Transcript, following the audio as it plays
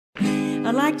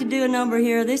I'd like to do a number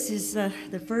here. This is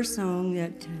the first song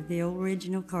that the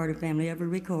original Carter family ever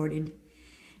recorded,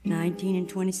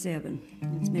 1927.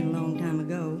 It's been a long time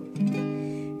ago,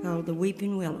 called The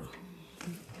Weeping Willow.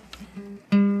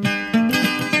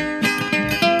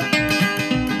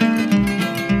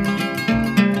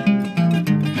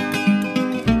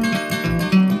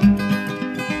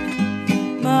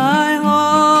 My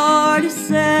heart is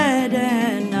sad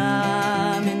and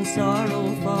I'm in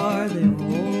sorrow for the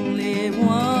only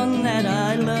one that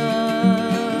I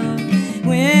love.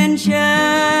 When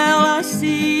shall I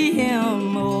see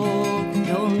him? Oh,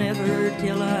 no, never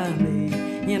till I meet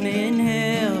him in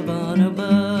heaven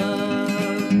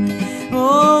above.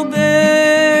 Oh,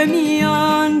 bear me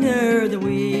under the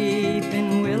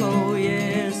weeping willow,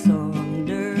 yes,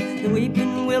 under the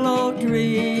weeping willow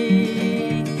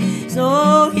tree,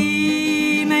 so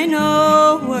he may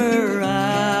know where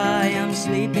I am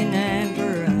sleeping, and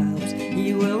perhaps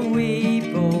he will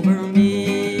weep over me.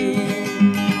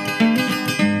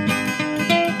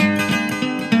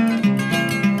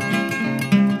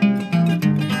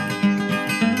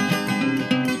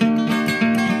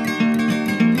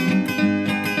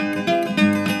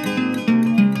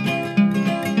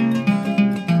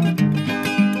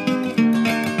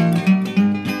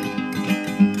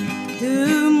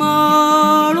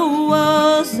 Tomorrow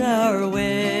was our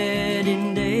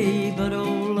wedding day, but oh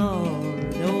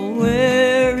Lord, oh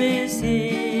where is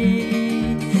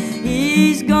he?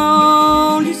 He's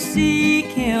gone to seek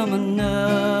him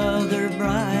another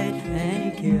bride,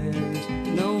 and he cares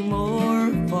no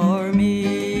more for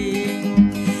me.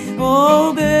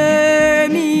 Oh, bear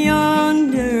me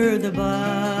under the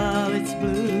violets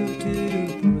blue to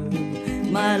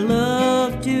prove my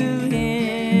love to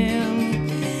him.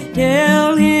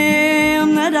 Tell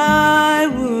him that I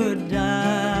would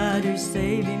die to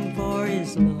save him, for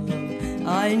his love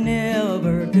I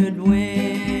never could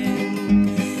win.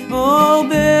 Oh,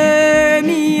 bear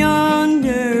me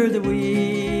under the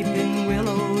weeping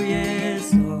willow,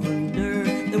 yes, under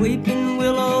the weeping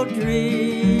willow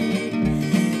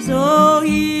tree, so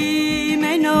he